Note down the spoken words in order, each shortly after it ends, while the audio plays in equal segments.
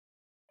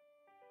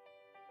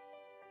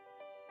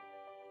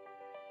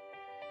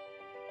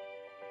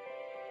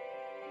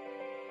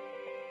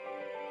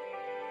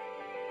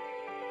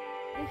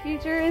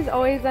future is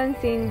always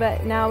unseen,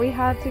 but now we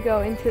have to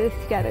go into this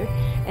together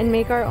and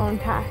make our own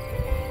path.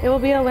 It will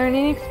be a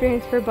learning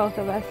experience for both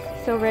of us,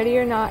 so ready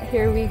or not,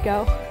 here we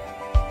go.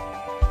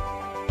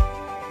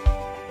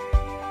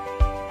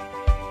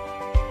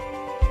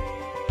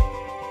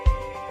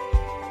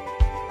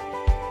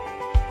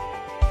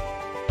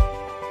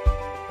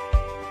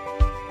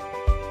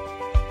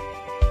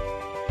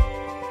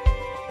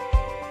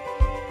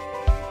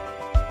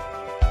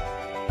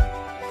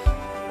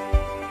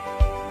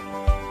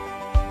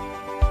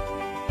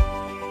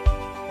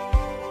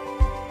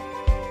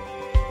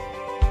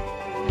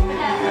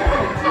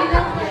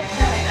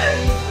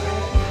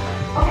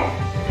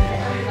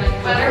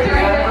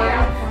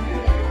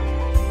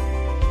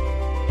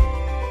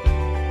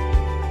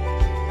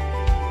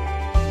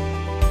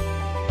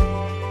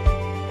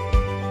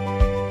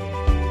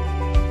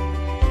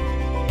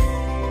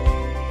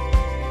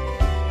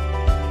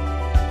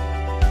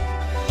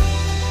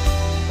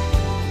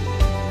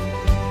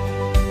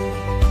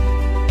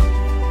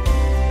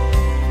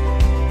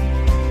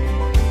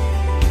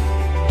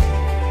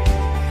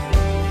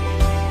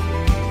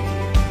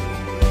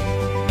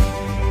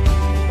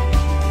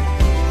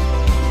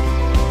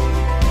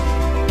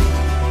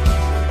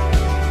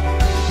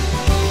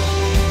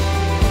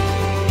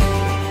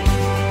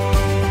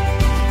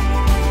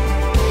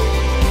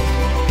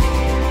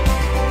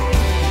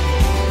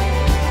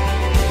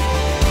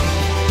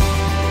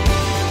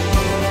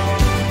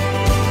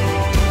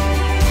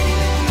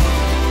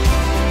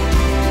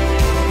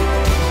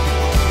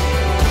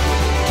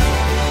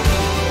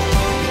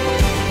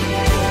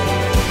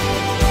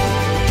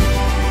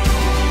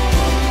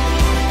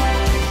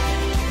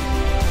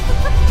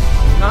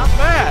 Not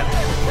bad.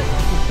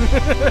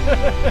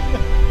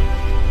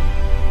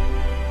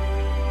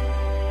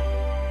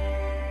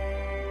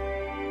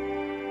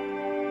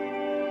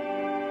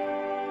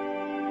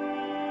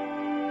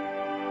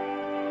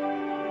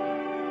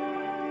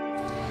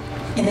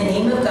 In the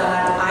name of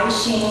God, I,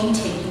 Shayne,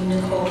 take you,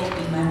 Nichole, to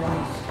be my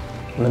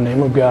wife. In the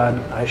name of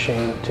God, I,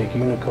 Shayne, take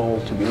you,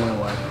 Nichole, to be my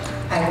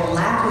wife. I will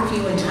laugh with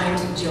you in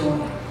times of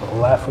joy. I will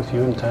laugh with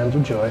you in times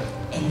of joy.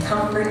 And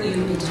comfort you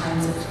in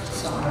times of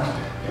sorrow.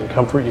 And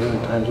comfort you in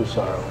times of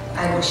sorrow.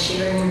 I will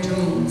share in your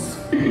dreams.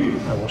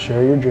 I will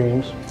share your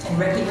dreams. And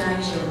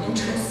recognize your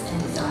interests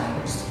and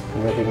desires.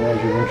 And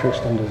recognize your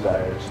interests and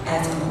desires.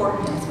 As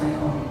important as my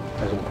own.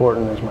 As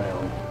important as my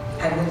own.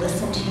 I will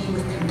listen to you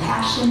with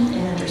compassion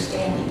and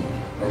understanding.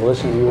 I will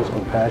listen to you with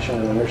compassion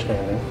and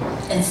understanding.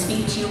 And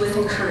speak to you with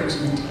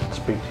encouragement.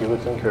 Speak to you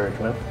with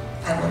encouragement.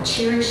 I will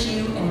cherish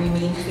you and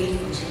remain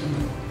faithful to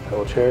you. I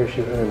will cherish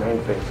you and remain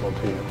faithful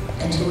to you.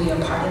 Until we are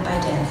parted by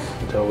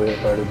death. Until we are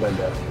parted by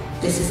death.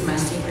 This is my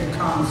sacred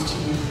promise to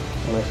you.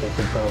 My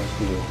sacred promise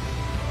to you.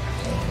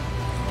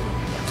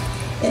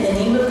 In the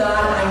name of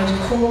God, I,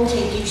 Nichole,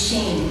 take you,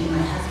 Shayne, to be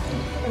my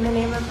husband. In the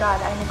name of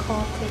God, I,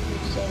 Nichole, take you,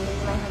 Shayne, to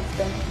be my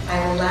husband.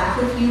 I will laugh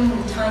with you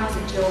in times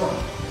of joy.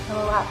 I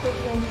will laugh with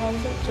you in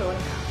times of joy.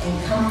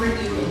 And comfort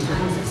you in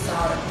times of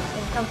sorrow.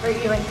 And comfort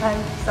you in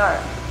times of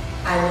sorrow.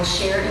 I will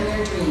share in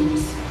your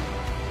dreams.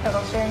 I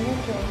will share in your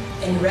dreams.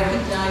 And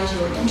recognize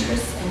your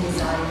interests and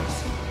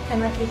desires. And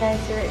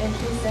recognize your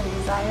interests and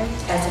desires.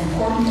 As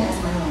important as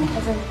my own.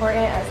 As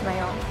important as my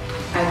own.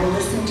 I will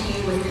listen to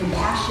you with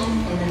compassion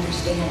and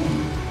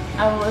understanding.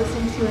 I will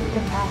listen to you with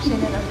compassion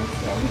and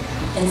understanding.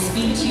 And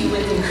speak to you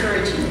with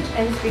encouragement.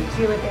 And speak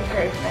to you with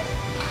encouragement.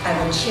 I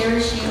will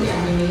cherish you and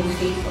remain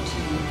faithful to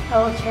you. I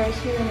will cherish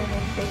you and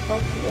remain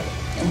faithful to you.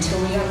 Until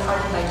we are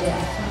parted by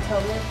death. Until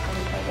we are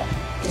parted by death.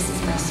 This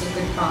is my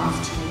sacred promise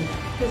to you.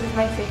 This is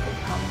my sacred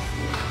promise to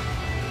you.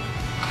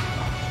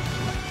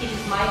 It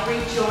is my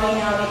great joy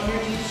now to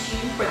introduce you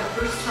for the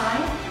first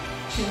time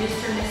to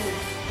Mr. and Mrs.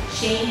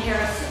 Shayne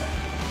Harrison.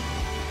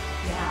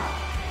 Now,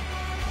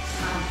 it's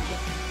time to get...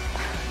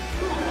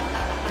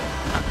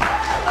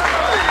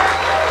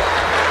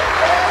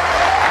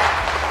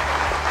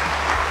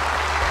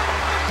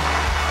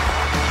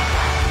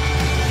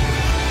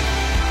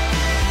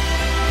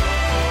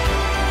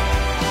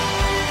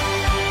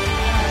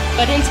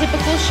 But in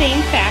typical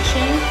Shayne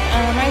fashion,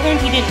 I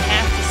learned he didn't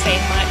have to say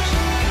much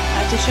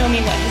to show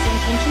me what his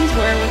intentions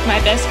were with my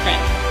best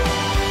friend.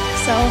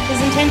 So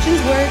his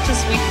intentions were to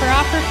sweep her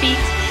off her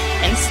feet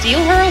and steal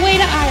her away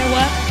to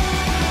Iowa.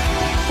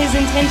 His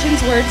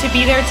intentions were to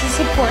be there to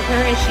support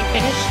her as she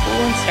finished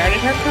school and started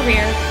her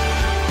career.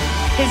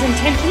 His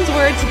intentions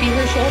were to be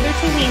her shoulder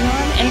to lean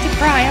on and to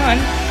cry on,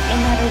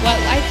 no matter what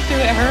life threw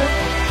at her.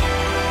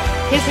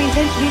 His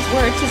intentions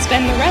were to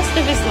spend the rest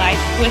of his life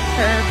with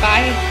her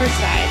by her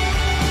side.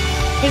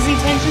 His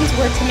intentions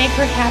were to make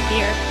her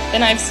happier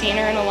than I've seen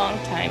her in a long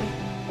time.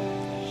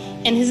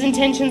 And his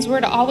intentions were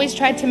to always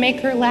try to make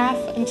her laugh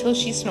until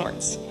she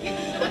snorts.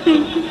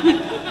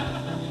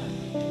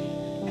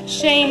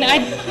 Shayne,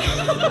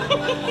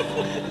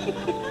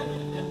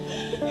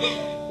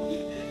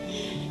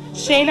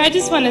 Shayne, I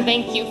just want to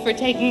thank you for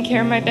taking care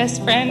of my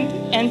best friend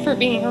and for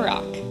being her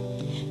rock.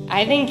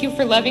 I thank you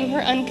for loving her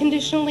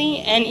unconditionally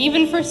and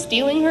even for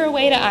stealing her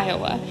away to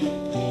Iowa.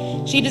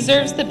 She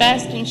deserves the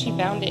best and she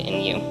found it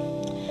in you.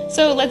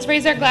 So let's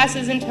raise our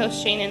glasses and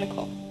toast Shayne and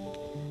Nichole.